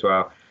Ranieri as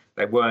well,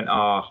 they weren't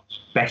our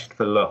best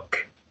for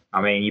luck.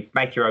 I mean, you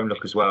make your own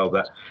luck as well,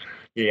 but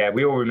yeah,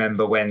 we all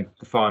remember when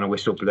the final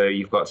whistle blew.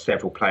 You've got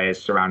several players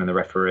surrounding the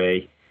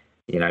referee.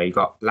 You know, you've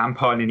got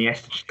Lampard and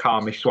Iniesta just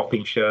calmly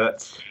swapping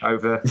shirts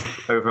over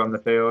on the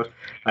field,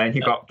 and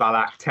you've got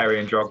Ballack, Terry,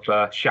 and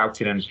Drogba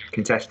shouting and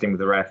contesting with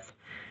the ref.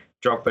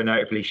 Drogba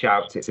notably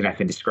shouts, "It's an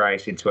effing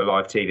disgrace," into a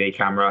live TV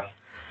camera.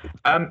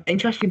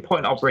 Interesting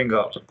point I'll bring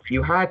up.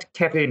 You had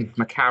Kevin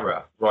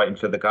McCarra writing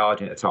for The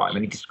Guardian at the time,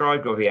 and he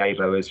described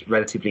Oviedo as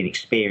relatively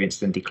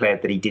inexperienced and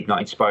declared that he did not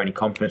inspire any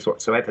confidence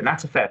whatsoever. And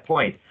that's a fair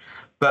point.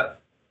 But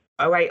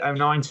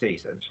 08-09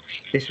 season,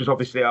 this was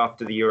obviously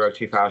after the Euro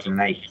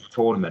 2008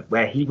 tournament,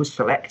 where he was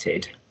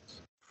selected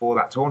for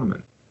that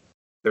tournament.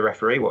 The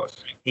referee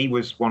was. He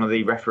was one of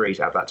the referees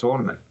at that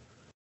tournament.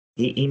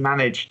 He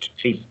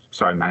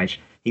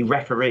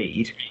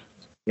refereed,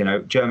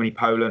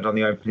 Germany-Poland on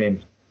the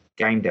opening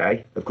game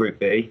day of Group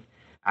B,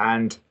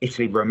 and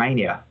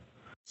Italy-Romania.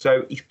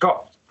 So he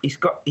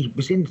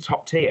was in the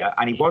top tier,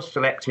 and he was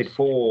selected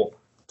for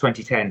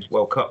 2010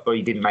 World Cup, but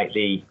he didn't make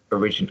the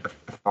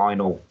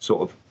final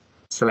sort of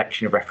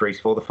selection of referees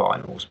for the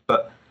finals.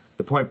 But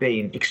the point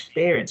being,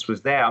 experience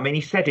was there. I mean,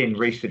 he said in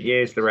recent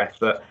years, the ref,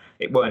 that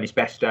it weren't his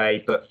best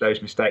day, but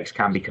those mistakes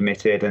can be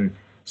committed, and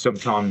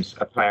sometimes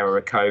a player or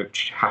a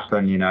coach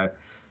happen. You're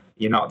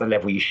not at the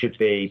level you should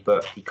be,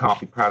 but you can't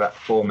be proud of that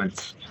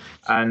performance.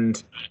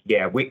 And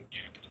yeah, we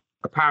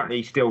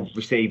apparently still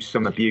receives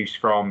some abuse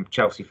from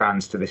Chelsea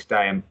fans to this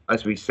day. And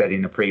as we said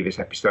in the previous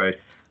episode,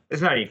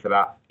 there's no need for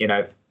that.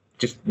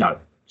 Just no,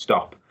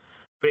 stop.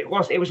 But it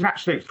was an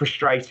absolute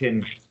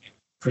frustrating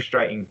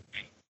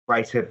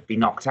way to be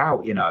knocked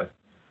out.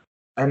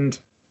 And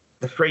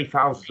the 3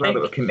 fouls as well that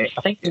were committed.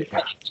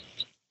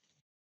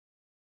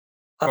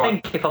 I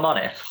think, if I'm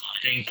honest,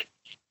 I think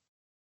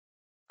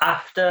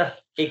after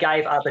he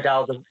gave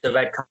Abidal the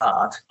red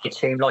card, it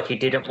seemed like he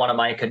didn't want to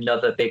make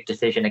another big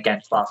decision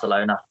against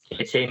Barcelona.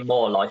 It seemed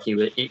more like he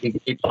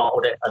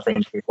bottled it, I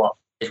think,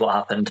 is what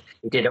happened.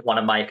 He didn't want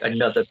to make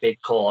another big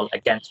call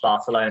against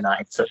Barcelona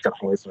in such a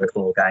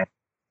poor game.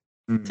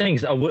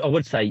 Things I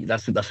would say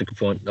that's a good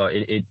point.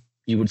 Like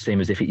you would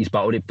seem as if he's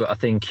bottled it, but I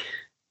think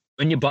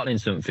when you're bottling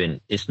something,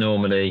 it's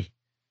normally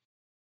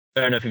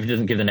fair enough. If he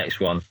doesn't give the next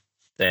one,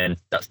 then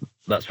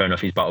that's fair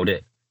enough. He's bottled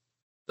it.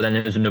 But then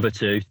there's another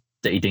two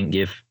that he didn't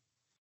give,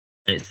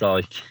 and it's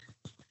like,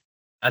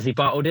 has he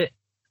bottled it?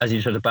 Has he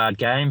just had a bad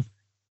game,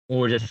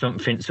 or is there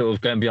something sort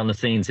of going beyond the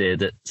scenes here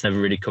that's never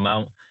really come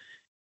out?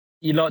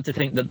 You'd like to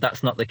think that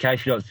that's not the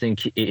case. You'd like to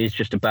think it is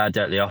just a bad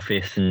day at the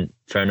office, and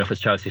fair enough, as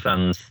Chelsea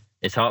fans,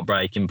 it's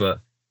heartbreaking, but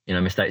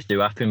mistakes do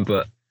happen.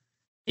 But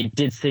it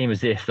did seem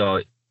as if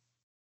like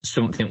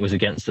something was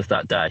against us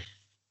that day,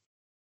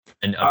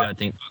 and I don't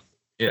think,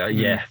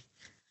 yeah.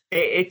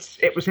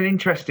 It was an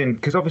interesting,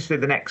 because obviously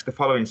the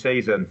following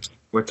season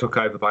we took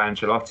over by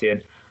Ancelotti,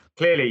 and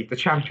clearly the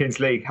Champions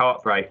League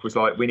heartbreak was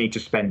like, we need to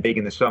spend big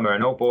in the summer,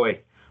 and oh boy,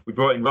 we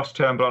brought in Ross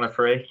Turnbull on a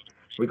free,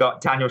 we got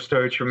Daniel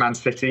Sturridge from Man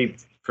City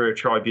for a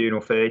tribunal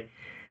fee,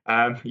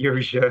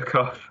 Yuri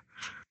Zhirkov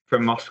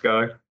from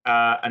Moscow,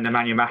 and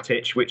Nemanja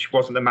Matic, which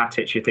wasn't the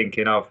Matic you're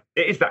thinking of.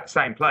 It is that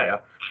same player,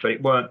 but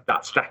it weren't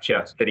that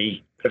stature that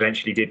he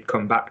eventually did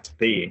come back to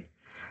being.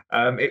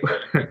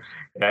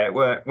 It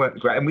weren't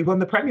great, and we won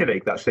the Premier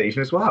League that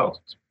season as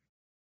well.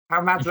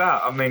 How mad's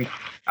that? I mean,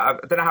 I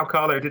don't know how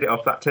Carlo did it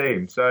off that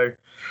team. So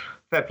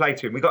fair play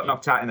to him. We got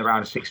knocked out in the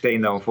round of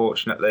 16, though,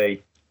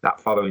 unfortunately, that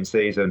following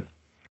season.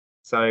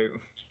 So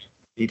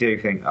you do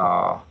think,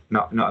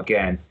 not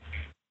again.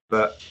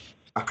 But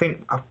I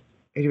think, who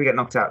did we get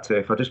knocked out to?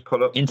 If I just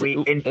pull up, I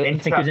think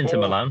it was Inter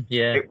Milan.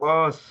 Yeah, it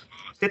was.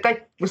 Did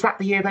they? Was that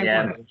the year they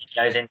won it?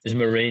 It was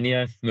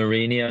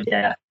Mourinho.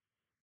 Yeah.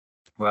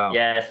 Well,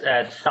 yes,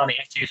 Sammy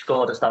Eto'o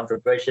scored at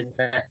Stamford Bridge, didn't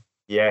it?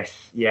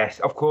 Yes,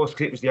 of course,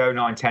 because it was the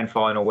 09-10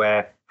 final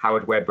where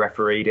Howard Webb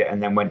refereed it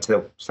and then went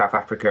to South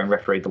Africa and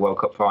refereed the World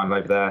Cup final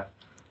over there,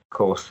 of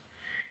course.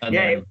 And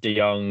then De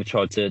Jong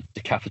tried to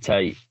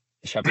decapitate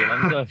Xabi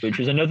Alonso, which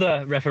was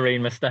another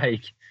refereing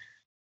mistake.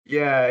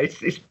 Yeah,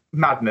 it's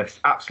madness,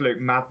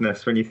 absolute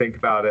madness when you think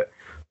about it.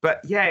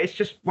 But yeah, it's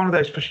just one of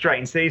those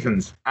frustrating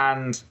seasons.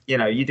 And,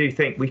 you do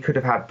think we could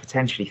have had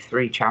potentially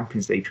 3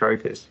 Champions League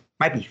trophies,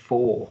 maybe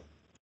 4.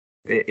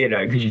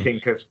 Because you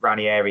think of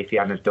Ranieri if he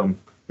hadn't done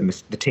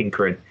the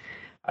tinkering.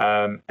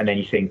 And then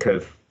you think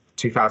of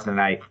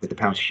 2008 with the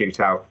penalty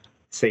shootout,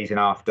 season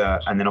after,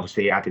 and then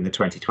obviously adding the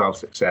 2012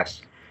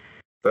 success.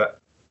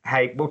 But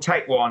hey, we'll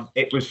take one.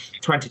 It was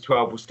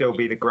 2012 will still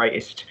be the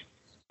greatest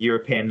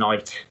European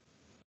night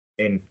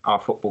in our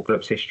football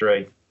club's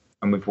history.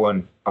 And we've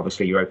won,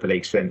 obviously, Europa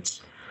League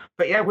since.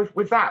 But yeah,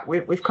 with that,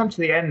 we've come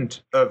to the end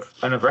of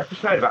another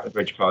episode about the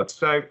Bridge Pod.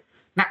 So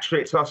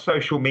naturally, it's our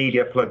social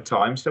media plug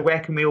time. So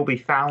where can we all be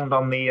found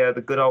on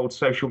the good old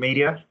social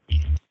media?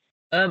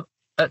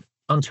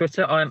 On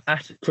Twitter, I am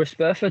at Chris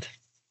Burford.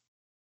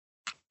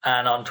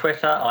 And on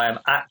Twitter, I am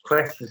at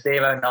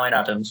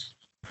Chris09Adams.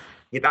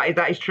 Yeah,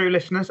 that is true,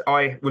 listeners.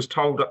 I was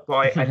told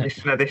by a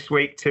listener this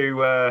week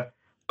to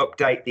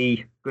update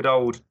the good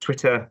old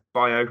Twitter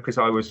bio because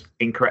I was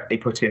incorrectly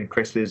putting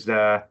Chris's.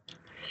 I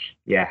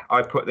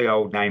put the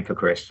old name for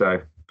Chris,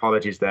 so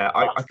apologies there.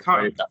 I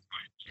can't.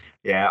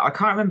 Yeah, I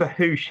can't remember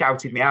who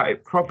shouted me out.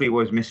 It probably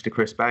was Mr.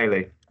 Chris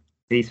Bailey.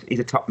 He's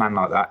a top man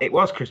like that. It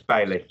was Chris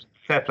Bailey.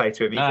 Fair play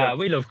to him.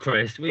 We love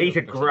Chris. He's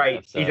a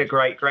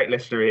great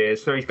listener he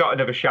is. So he's got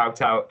another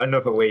shout out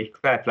another week.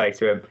 Fair play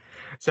to him.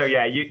 So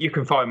yeah, you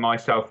can find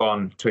myself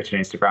on Twitter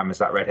and Instagram as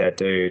that redhead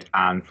dude,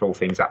 and for all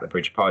things at the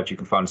Bridge Pod, you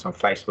can find us on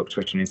Facebook,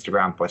 Twitter, and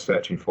Instagram by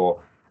searching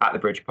for at the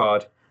Bridge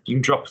Pod. You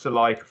can drop us a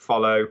like,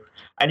 follow,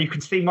 and you can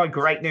see my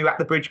great new at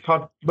the Bridge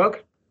Pod mug.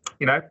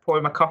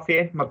 Pouring my coffee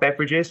in, my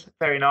beverages.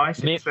 Very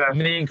nice. Me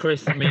and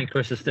Chris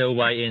are still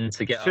waiting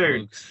to get our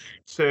mugs.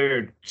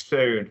 Soon.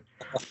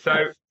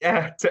 So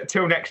yeah,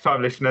 till next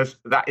time, listeners.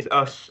 That is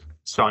us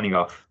signing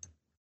off.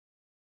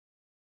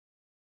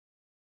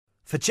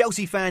 For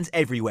Chelsea fans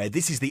everywhere,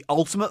 this is the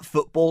ultimate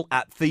football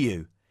app for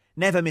you.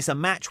 Never miss a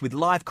match with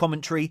live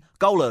commentary,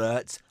 goal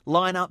alerts,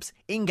 lineups,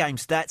 in-game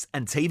stats,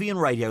 and TV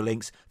and radio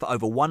links for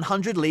over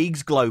 100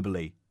 leagues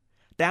globally.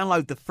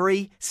 Download the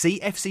free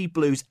CFC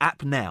Blues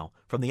app now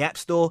from the App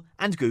Store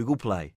and Google Play.